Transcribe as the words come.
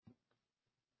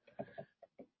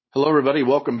Hello, everybody.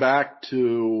 Welcome back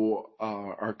to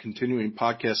our continuing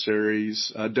podcast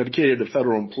series dedicated to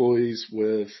federal employees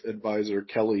with advisor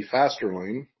Kelly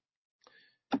Fasterling.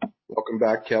 Welcome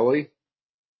back, Kelly.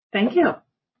 Thank you.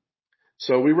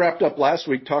 So we wrapped up last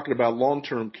week talking about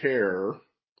long-term care.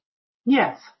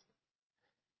 Yes.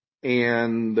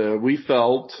 And we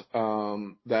felt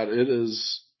that it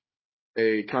is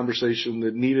a conversation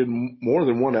that needed more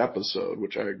than one episode,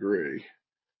 which I agree.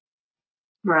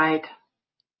 Right.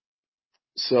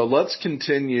 So let's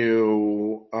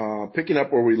continue picking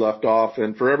up where we left off.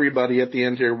 And for everybody at the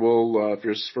end here, we'll, if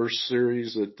it's first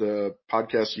series at the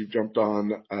podcast you jumped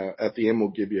on, at the end, we'll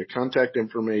give you contact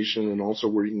information and also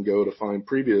where you can go to find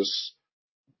previous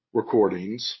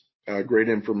recordings. Great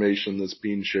information that's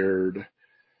being shared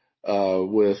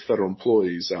with federal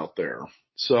employees out there.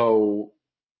 So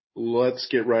let's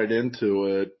get right into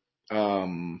it.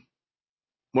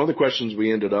 One of the questions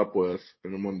we ended up with,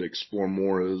 and I wanted to explore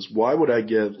more, is why would I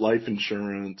get life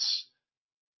insurance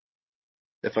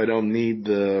if I don't need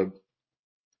the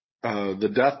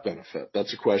death benefit?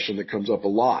 That's a question that comes up a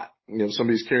lot. You know, if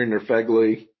somebody's carrying their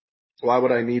FEGLI, why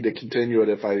would I need to continue it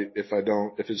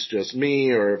if it's just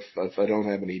me or if I don't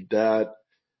have any debt?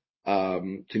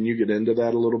 Can you get into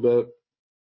that a little bit?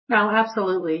 No,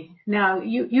 absolutely. Now,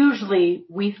 usually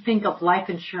we think of life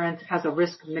insurance as a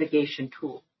risk mitigation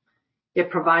tool. It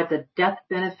provides a death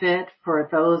benefit for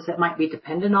those that might be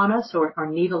dependent on us or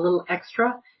need a little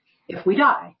extra if we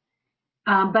die.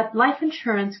 But life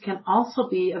insurance can also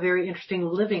be a very interesting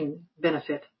living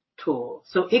benefit tool.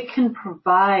 So it can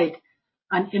provide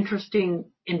an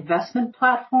interesting investment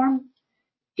platform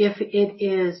if it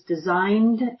is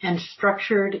designed and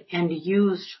structured and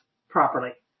used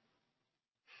properly.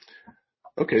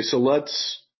 Okay, so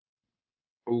let's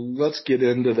get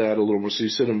into that a little more. So you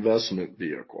said investment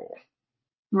vehicle.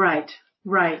 Right.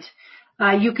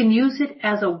 You can use it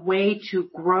as a way to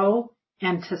grow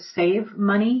and to save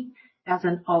money as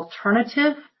an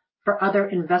alternative for other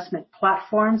investment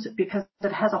platforms because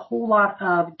it has a whole lot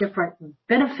of different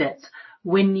benefits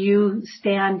when you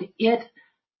stand it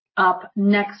up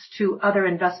next to other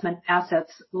investment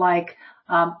assets like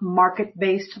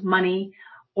market-based money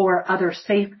or other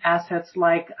safe assets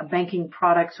like banking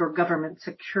products or government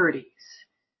securities.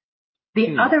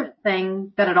 The other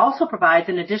thing that it also provides,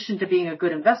 in addition to being a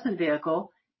good investment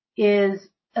vehicle, is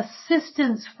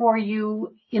assistance for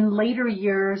you in later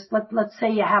years. Let's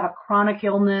say you have a chronic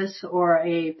illness or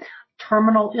a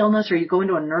terminal illness or you go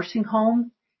into a nursing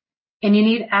home and you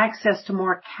need access to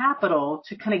more capital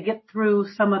to kind of get through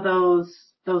some of those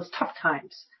tough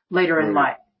times later in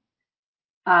life.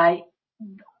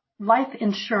 Life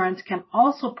insurance can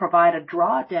also provide a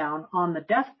drawdown on the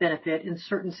death benefit in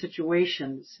certain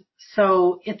situations.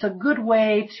 So it's a good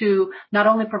way to not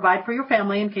only provide for your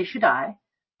family in case you die,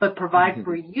 but provide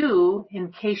for you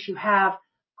in case you have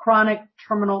chronic,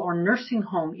 terminal, or nursing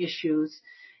home issues,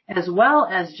 as well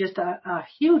as just a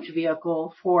huge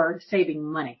vehicle for saving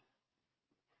money.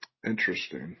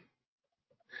 Interesting.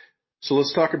 So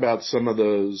let's talk about some of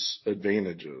those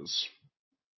advantages.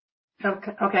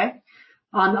 Okay.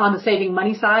 On the saving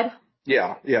money side?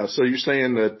 Yeah. So you're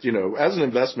saying that, as an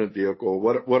investment vehicle,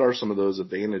 what are some of those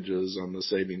advantages on the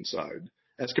saving side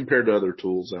as compared to other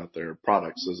tools out there,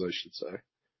 products, as I should say?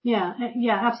 Yeah,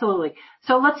 absolutely.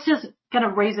 So let's just kind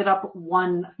of raise it up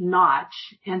one notch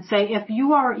and say if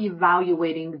you are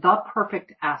evaluating the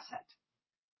perfect asset,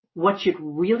 what you'd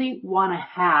really want to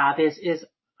have is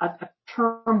a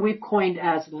term we've coined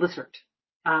as lizard.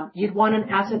 You'd want an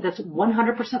asset that's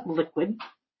 100% liquid.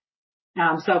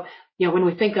 So, when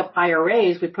we think of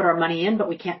IRAs, we put our money in, but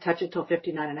we can't touch it till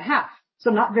 59.5. So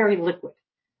not very liquid,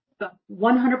 but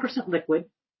 100% liquid.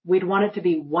 We'd want it to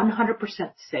be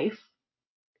 100% safe.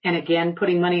 And again,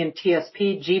 putting money in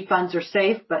TSP, G funds are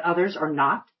safe, but others are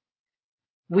not.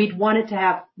 We'd want it to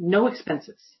have no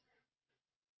expenses.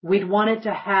 We'd want it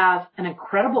to have an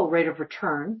incredible rate of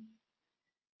return.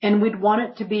 And we'd want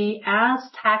it to be as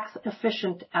tax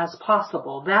efficient as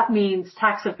possible. That means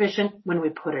tax efficient when we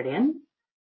put it in,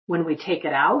 when we take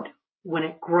it out, when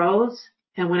it grows,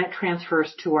 and when it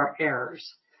transfers to our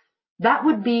heirs. That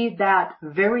would be that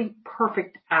very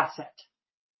perfect asset.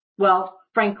 Well,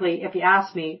 frankly, if you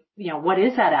ask me, what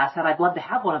is that asset? I'd love to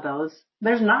have one of those.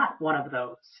 There's not one of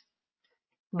those.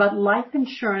 But life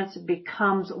insurance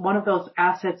becomes one of those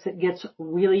assets that gets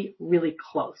really, really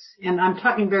close. And I'm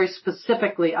talking very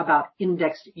specifically about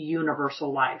indexed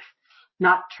universal life.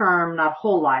 Not term, not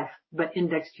whole life, but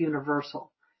indexed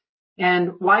universal.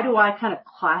 And why do I kind of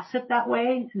class it that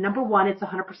way? Number one, it's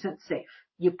 100% safe.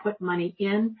 You put money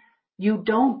in, you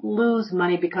don't lose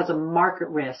money because of market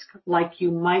risk like you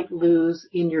might lose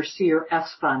in your C or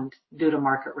S fund due to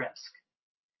market risk.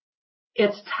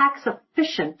 It's tax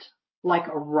efficient like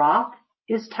a Roth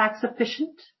is tax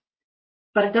efficient,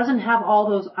 but it doesn't have all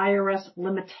those IRS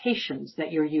limitations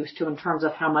that you're used to in terms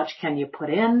of how much can you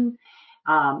put in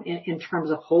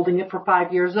terms of holding it for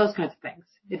 5 years, those kinds of things.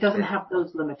 It doesn't have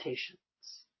those limitations.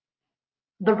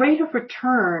 The rate of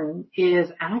return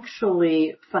is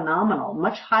actually phenomenal,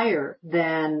 much higher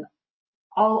than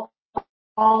all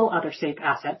other safe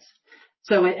assets.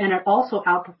 And it also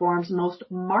outperforms most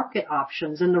market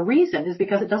options. And the reason is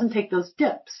because it doesn't take those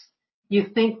dips. You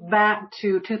think back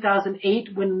to 2008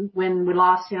 when we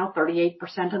lost,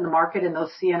 38% in the market in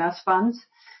those CNS funds.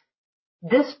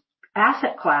 This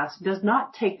asset class does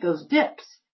not take those dips.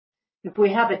 If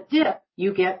we have a dip,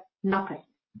 you get nothing,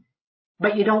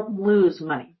 but you don't lose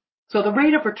money. So the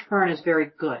rate of return is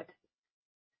very good,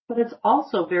 but it's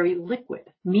also very liquid,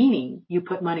 meaning you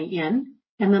put money in,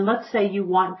 and then let's say you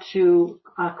want to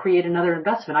create another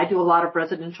investment. I do a lot of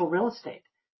residential real estate.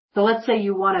 So let's say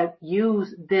you want to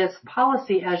use this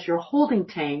policy as your holding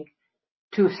tank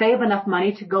to save enough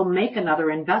money to go make another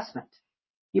investment.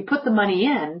 You put the money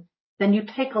in, then you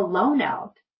take a loan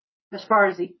out. As far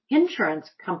as the insurance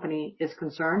company is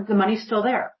concerned, the money's still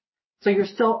there. So you're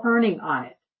still earning on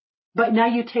it. But now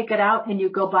you take it out and you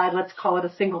go buy, let's call it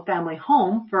a single family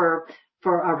home for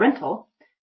a rental.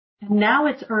 And now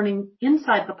it's earning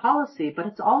inside the policy, but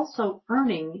it's also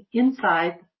earning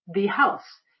inside the house.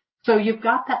 So you've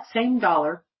got that same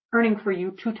dollar earning for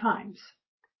you 2 times.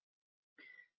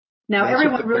 Now That's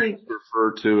everyone what the really banks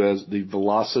refer to as the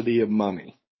velocity of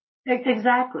money.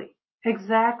 Exactly.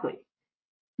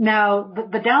 Now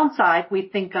the downside we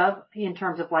think of in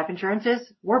terms of life insurance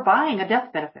is we're buying a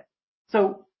death benefit.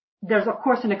 So there's of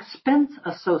course an expense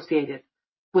associated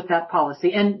with that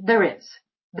policy, and there is.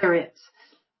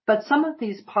 But some of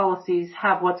these policies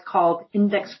have what's called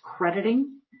index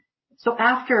crediting. So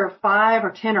after 5 or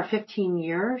 10 or 15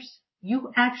 years,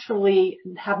 you actually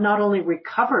have not only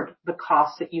recovered the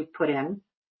costs that you put in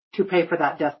to pay for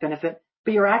that death benefit,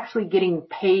 but you're actually getting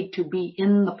paid to be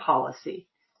in the policy.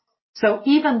 So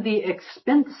even the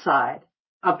expense side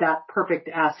of that perfect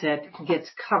asset gets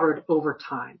covered over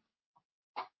time.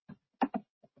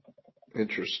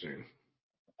 Interesting.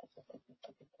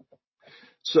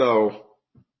 So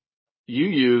you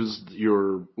used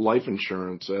your life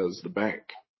insurance as the bank.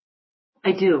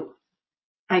 I do.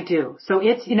 So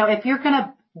it's, if you're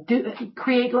going to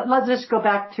create, let's just go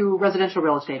back to residential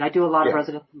real estate. I do a lot of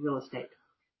residential real estate.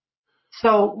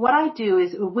 So what I do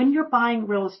is when you're buying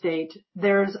real estate,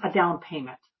 there's a down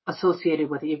payment associated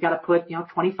with it. You've got to put,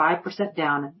 25%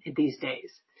 down these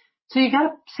days. So you got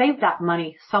to save that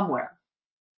money somewhere.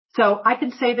 So I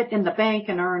can save it in the bank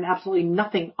and earn absolutely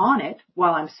nothing on it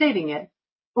while I'm saving it,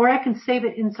 or I can save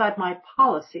it inside my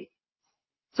policy.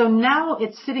 So now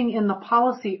it's sitting in the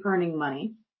policy earning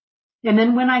money. And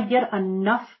then when I get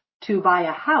enough to buy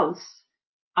a house,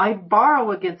 I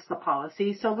borrow against the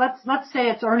policy. So let's say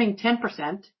it's earning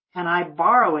 10% and I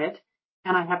borrow it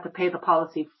and I have to pay the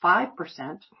policy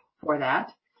 5% for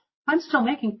that. I'm still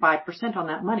making 5% on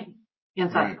that money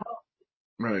inside the policy.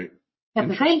 Right. At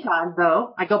the same time,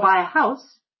 though, I go buy a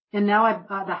house and now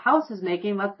the house is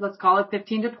making, let's call it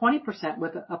 15 to 20%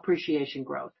 with appreciation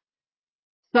growth.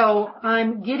 So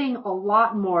I'm getting a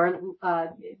lot more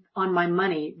on my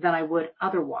money than I would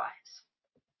otherwise.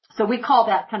 So we call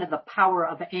that kind of the power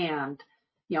of and,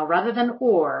 rather than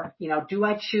or, do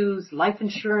I choose life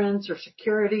insurance or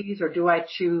securities or do I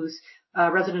choose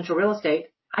residential real estate?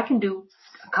 I can do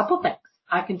a couple things.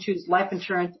 I can choose life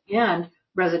insurance and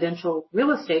residential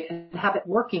real estate and have it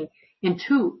working in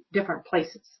 2 different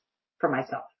places for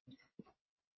myself.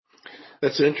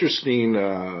 That's an interesting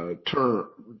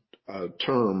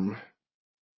term,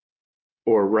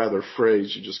 or rather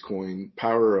phrase you just coined,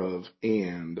 power of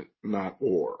and, not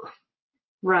or.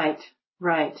 Right.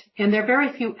 And there are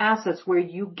very few assets where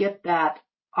you get that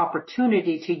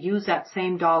opportunity to use that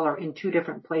same dollar in 2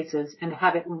 different places and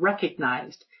have it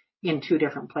recognized in 2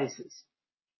 different places.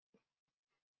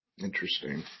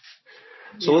 Interesting.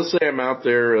 So let's say I'm out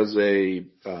there as a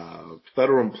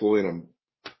federal employee and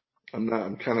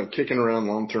I'm kind of kicking around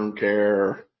long-term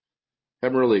care.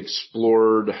 Haven't really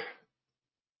explored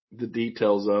the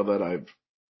details of it. I've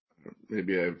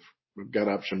got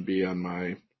option B on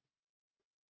my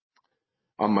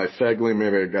FEGLI.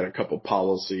 Maybe I've got a couple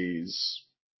policies.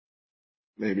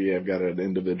 Maybe I've got an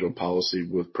individual policy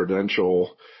with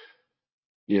Prudential.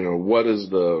 What is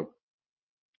the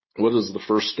what is the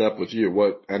first step with you?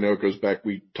 I know it goes back,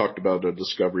 we talked about a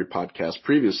discovery podcast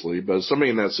previously, but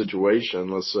somebody in that situation,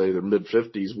 let's say they're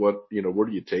mid-50s, where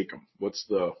do you take them? What's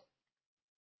the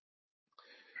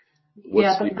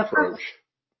approach?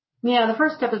 The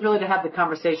first step is really to have the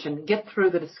conversation, get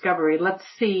through the discovery. Let's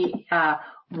see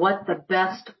what the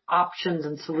best options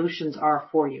and solutions are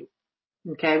for you.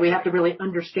 Okay, we have to really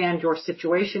understand your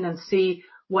situation and see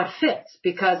what fits,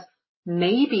 because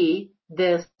maybe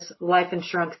this life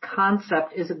insurance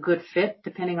concept is a good fit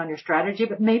depending on your strategy,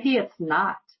 but maybe it's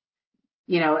not.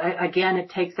 Again, it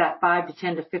takes that 5 to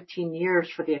 10 to 15 years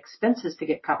for the expenses to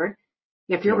get covered.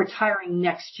 If you're retiring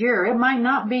next year, it might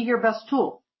not be your best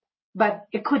tool, but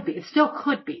it could be. It still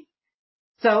could be.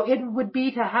 So it would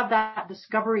be to have that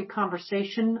discovery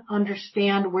conversation,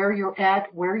 understand where you're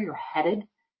at, where you're headed,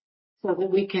 so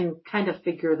that we can kind of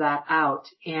figure that out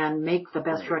and make the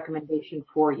best recommendation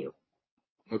for you.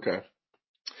 Okay.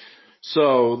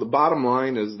 So the bottom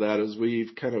line is that as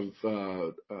we've kind of,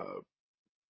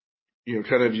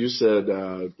 you said,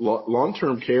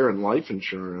 long-term care and life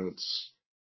insurance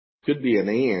could be an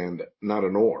and, not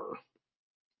an or.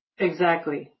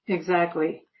 Exactly.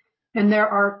 And there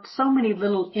are so many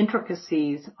little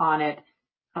intricacies on it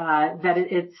that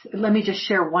let me just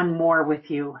share one more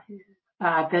with you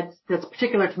that's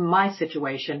particular to my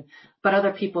situation, but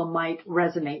other people might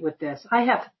resonate with this. I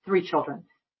have 3 children.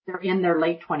 They're in their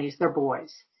late 20s. They're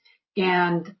boys.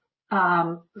 And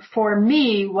for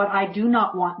me, what I do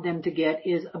not want them to get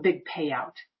is a big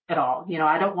payout at all.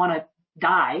 I don't want to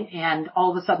die and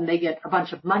all of a sudden they get a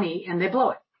bunch of money and they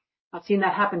blow it. I've seen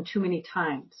that happen too many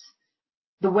times.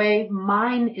 The way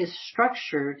mine is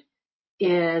structured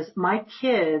is my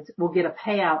kids will get a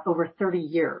payout over 30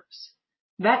 years.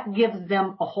 That gives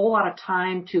them a whole lot of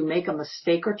time to make a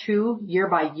mistake or two year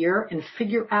by year and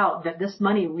figure out that this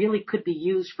money really could be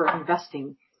used for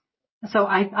investing. So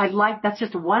I like, that's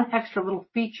just one extra little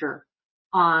feature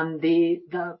on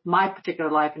my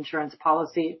particular life insurance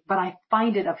policy, but I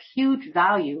find it of huge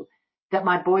value that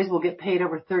my boys will get paid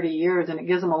over 30 years, and it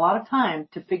gives them a lot of time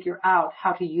to figure out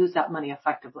how to use that money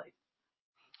effectively.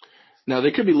 Now,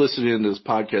 they could be listening to this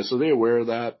podcast. Are they aware of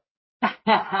that?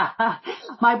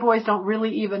 My boys don't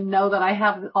really even know that I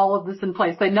have all of this in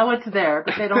place. They know it's there,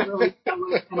 but they don't really know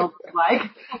what it's going to look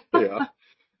like. Yeah.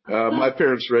 My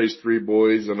parents raised 3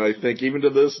 boys, and I think even to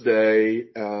this day,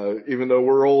 even though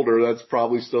we're older, that's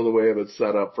probably still the way it's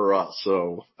set up for us.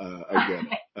 So I get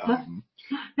it.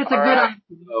 It's a good idea.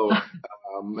 So,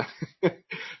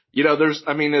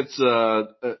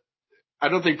 I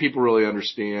don't think people really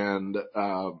understand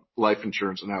life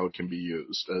insurance and how it can be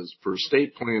used as for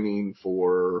estate planning,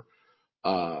 for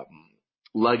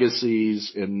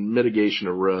legacies and mitigation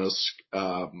of risk,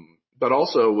 but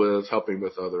also with helping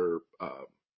with other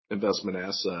investment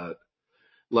asset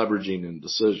leveraging and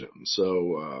decisions.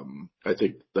 So I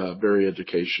think very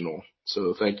educational.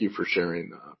 So thank you for sharing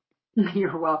that.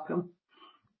 You're welcome.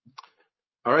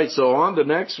 All right, so on to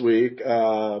next week,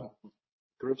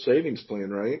 group savings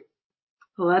plan, right?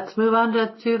 Let's move on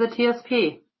to the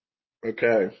TSP.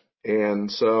 Okay,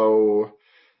 and so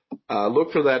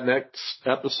look for that next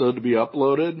episode to be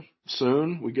uploaded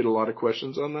soon. We get a lot of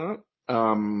questions on that.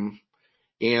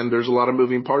 And there's a lot of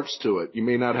moving parts to it. You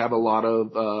may not have a lot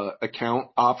of account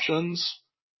options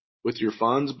with your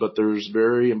funds, but there's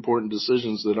very important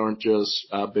decisions that aren't just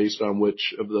based on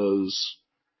which of those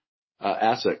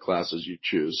asset classes you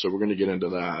choose. So we're going to get into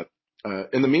that.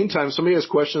 In the meantime, if somebody has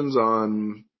questions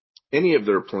on any of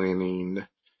their planning,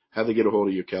 how do they get a hold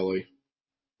of you, Kelly?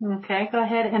 Okay, go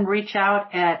ahead and reach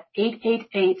out at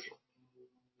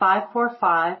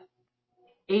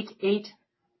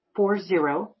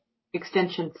 888-545-8840,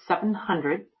 extension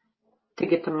 700, to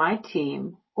get to my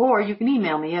team. Or you can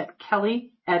email me at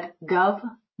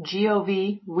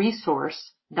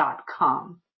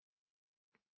kelly@govresource.com.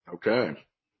 Okay.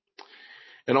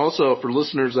 And also, for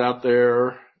listeners out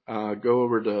there, go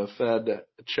over to Fed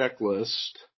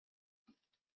Checklist,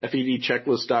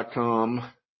 fedchecklist.com,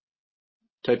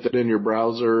 type that in your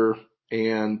browser,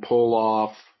 and pull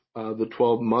off the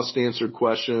 12 must-answer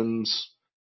questions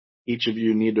each of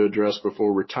you need to address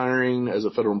before retiring as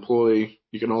a federal employee.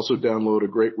 You can also download a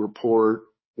great report,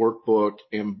 workbook,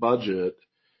 and budget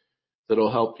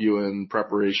that'll help you in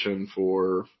preparation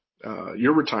for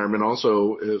your retirement.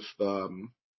 Also,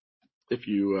 if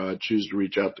you choose to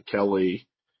reach out to Kelly,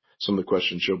 some of the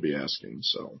questions she'll be asking.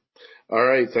 So, all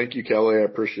right. Thank you, Kelly. I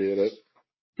appreciate it.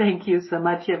 Thank you so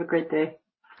much. You have a great day.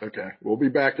 Okay. We'll be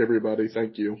back, everybody.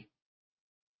 Thank you.